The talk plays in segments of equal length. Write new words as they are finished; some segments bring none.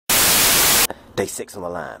Day 6 on the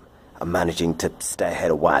lam. I'm managing to stay ahead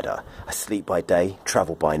of WADA. I sleep by day,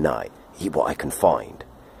 travel by night, eat what I can find.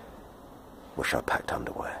 Wish I packed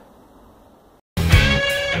underwear.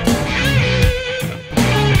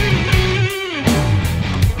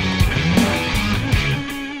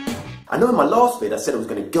 I know in my last vid I said I was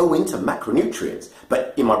going to go into macronutrients,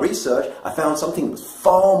 but in my research I found something that was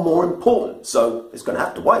far more important, so it's going to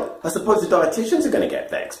have to wait. I suppose the dietitians are going to get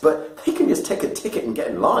vexed, but they can just take a ticket and get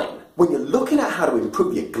in line. When you're looking at how to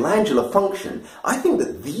improve your glandular function, I think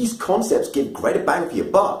that these concepts give greater bang for your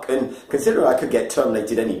buck, and considering I could get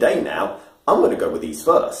terminated any day now, I'm going to go with these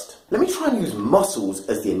first. Let me try and use muscles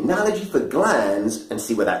as the analogy for glands and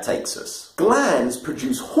see where that takes us. Glands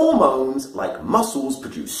produce hormones like muscles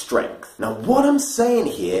produce strength. Now what I'm saying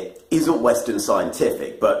here isn't Western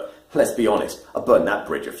scientific, but let's be honest, I burned that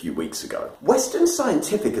bridge a few weeks ago. Western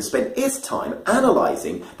scientific has spent its time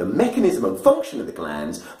analysing the mechanism and function of the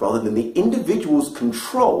glands rather than the individual's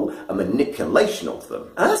control and manipulation of them.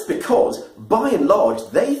 And that's because, by and large,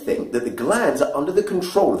 they think that the glands are under the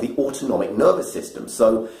control of the autonomic nervous system,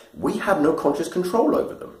 so we have no conscious control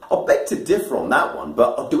over them. I'll beg to differ on that one,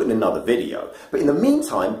 but I'll do it in another video. But in the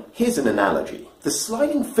meantime, here's an analogy. The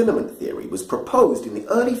sliding filament theory was proposed in the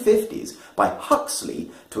early 50s by Huxley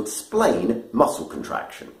to explain muscle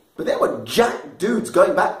contraction. But there were jacked dudes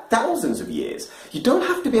going back thousands of years. You don't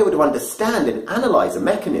have to be able to understand and analyse a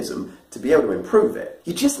mechanism to be able to improve it.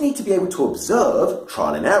 You just need to be able to observe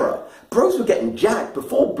trial and error. Bros were getting jacked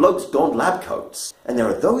before blokes donned lab coats. And there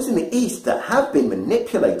are those in the East that have been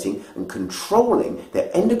manipulating and controlling their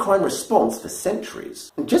endocrine response for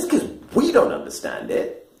centuries. And just because we don't understand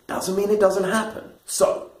it, doesn't mean it doesn't happen.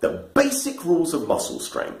 So, the basic rules of muscle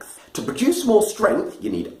strength. To produce more strength, you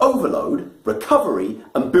need overload, recovery,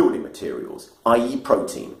 and building materials, i.e.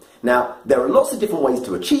 protein. Now, there are lots of different ways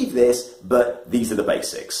to achieve this, but these are the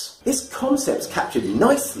basics. This concept's captured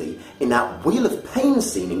nicely in that Wheel of Pain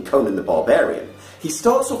scene in Conan the Barbarian. He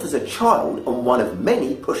starts off as a child and one of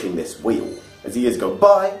many pushing this wheel. As the years go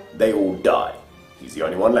by, they all die. He's the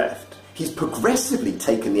only one left. He's progressively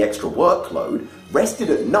taken the extra workload, rested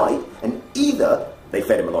at night, and either they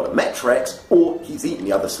fed him a lot of Metrex, or he's eaten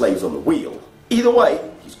the other slaves on the wheel. Either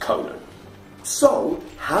way, he's Conan. So,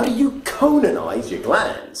 how do you Conanize your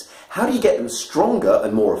glands? How do you get them stronger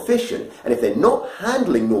and more efficient? And if they're not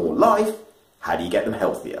handling normal life, how do you get them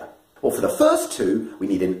healthier? Well, for the first two, we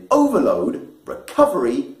need an overload,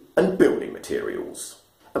 recovery, and building materials.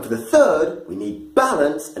 And for the third, we need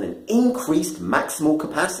balance and an increased maximal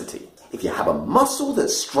capacity. If you have a muscle that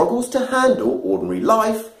struggles to handle ordinary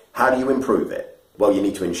life, how do you improve it? Well, you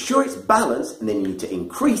need to ensure it's balanced, and then you need to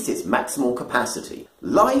increase its maximal capacity.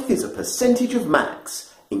 Life is a percentage of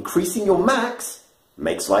max. Increasing your max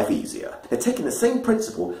makes life easier. Now, taking the same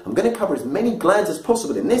principle, I'm going to cover as many glands as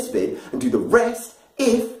possible in this vid and do the rest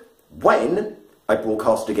when I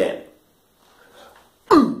broadcast again.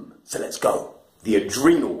 So let's go. The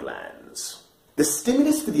adrenal glands. The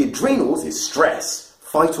stimulus for the adrenals is stress.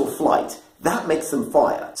 Fight or flight, that makes them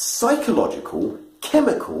fire. Psychological,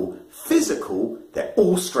 chemical, physical, they're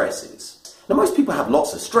all stresses. Now most people have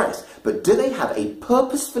lots of stress, but do they have a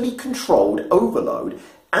purposefully controlled overload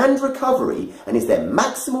and recovery, and is their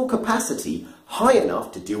maximal capacity high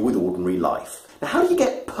enough to deal with ordinary life? Now how do you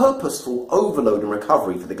get purposeful overload and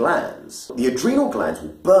recovery for the glands? The adrenal glands will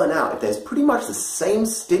burn out if there's pretty much the same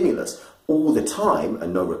stimulus all the time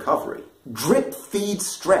and no recovery. Drip feed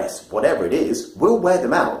stress, whatever it is, will wear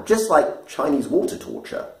them out, just like Chinese water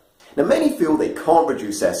torture. Now many feel they can't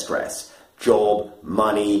reduce their stress. Job,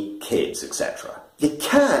 money, kids, etc. You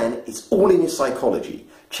can, it's all in your psychology.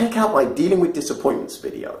 Check out my Dealing with Disappointments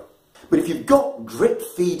video. But if you've got drip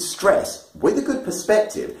feed stress with a good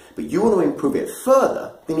perspective, but you want to improve it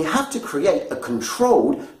further, then you have to create a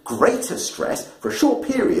controlled, greater stress for a short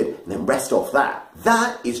period and then rest off that.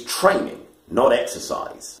 That is training. Not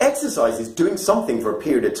exercise. Exercise is doing something for a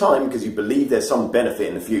period of time because you believe there's some benefit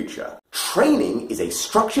in the future. Training is a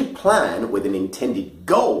structured plan with an intended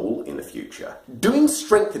goal in the future. Doing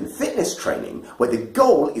strength and fitness training, where the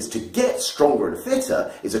goal is to get stronger and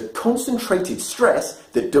fitter, is a concentrated stress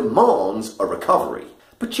that demands a recovery.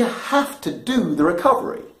 But you have to do the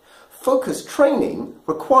recovery. Focused training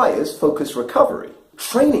requires focused recovery.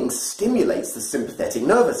 Training stimulates the sympathetic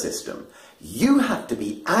nervous system. You have to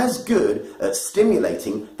be as good at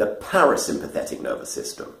stimulating the parasympathetic nervous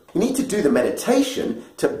system. You need to do the meditation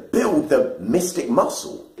to build the mystic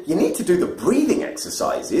muscle. You need to do the breathing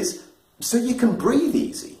exercises so you can breathe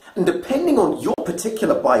easy. And depending on your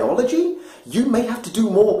particular biology, you may have to do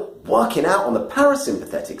more working out on the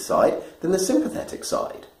parasympathetic side than the sympathetic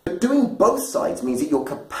side. But doing both sides means that your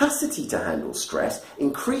capacity to handle stress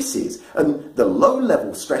increases, and the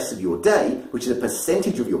low-level stress of your day, which is a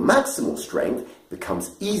percentage of your maximal strength,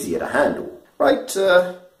 becomes easier to handle. Right,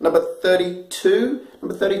 number 32?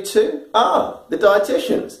 Number 32? Ah, the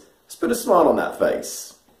dietitians. Let's put a smile on that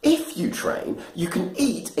face. If you train, you can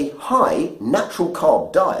eat a high natural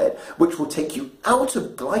carb diet which will take you out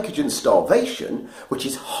of glycogen starvation, which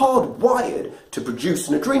is hardwired to produce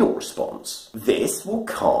an adrenal response. This will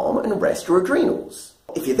calm and rest your adrenals.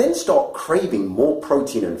 If you then start craving more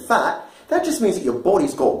protein and fat, that just means that your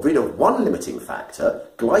body's got rid of one limiting factor,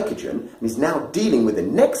 glycogen, and is now dealing with the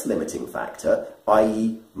next limiting factor,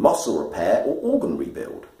 i.e. muscle repair or organ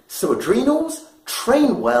rebuild. So adrenals,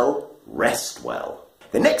 train well, rest well.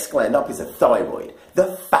 The next gland up is the thyroid,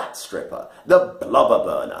 the fat stripper, the blubber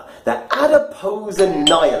burner, the adipose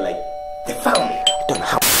annihilator. They found me. I don't know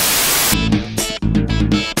how